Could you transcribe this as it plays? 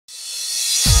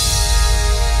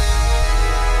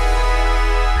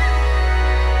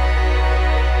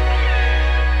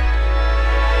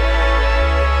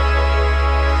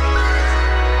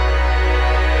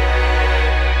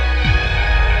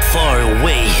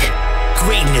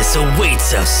Greatness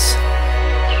awaits us.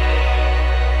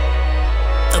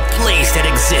 A place that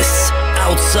exists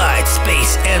outside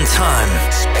space and time.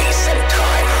 Space and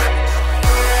time.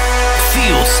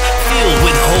 Fields filled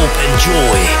with hope and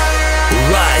joy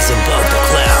rise above the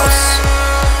clouds.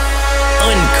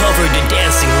 Uncover the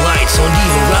dancing lights on the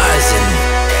horizon.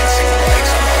 Dancing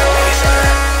lights on the horizon.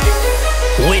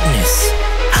 Witness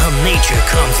how nature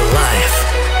comes alive.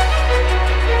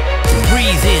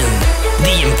 Breathe in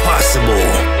the impossible.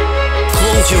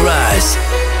 Close your eyes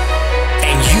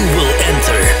and you will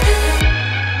enter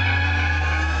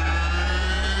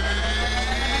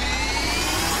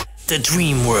the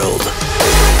dream world.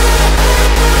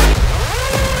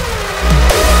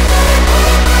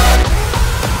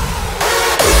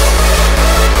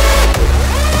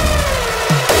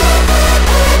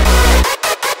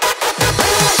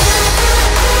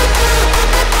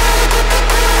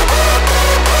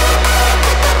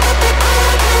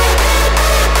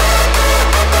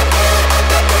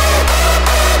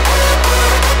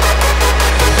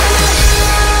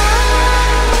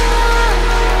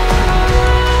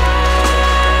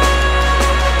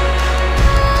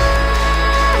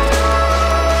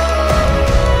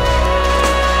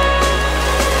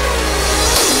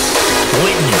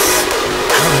 Witness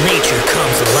how nature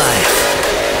comes alive.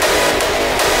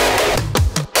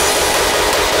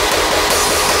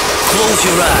 Close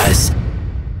your eyes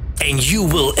and you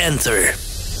will enter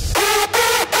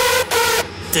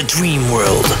the dream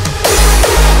world.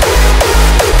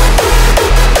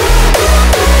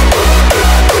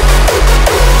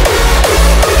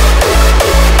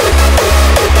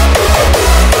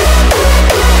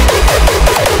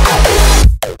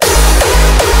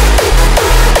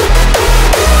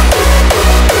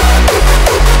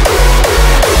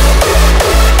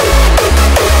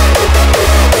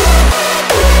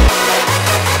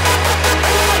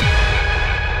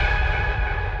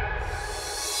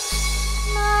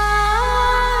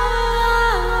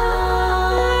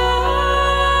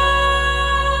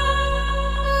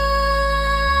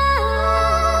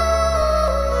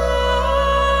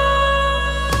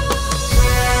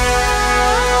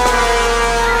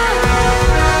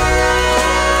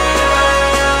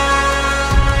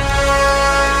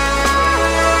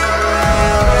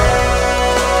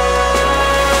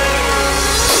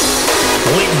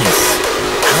 Witness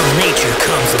how nature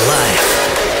comes alive.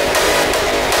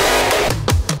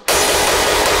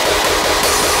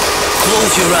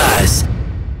 Close your eyes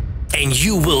and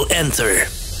you will enter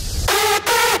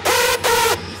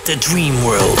the dream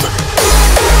world.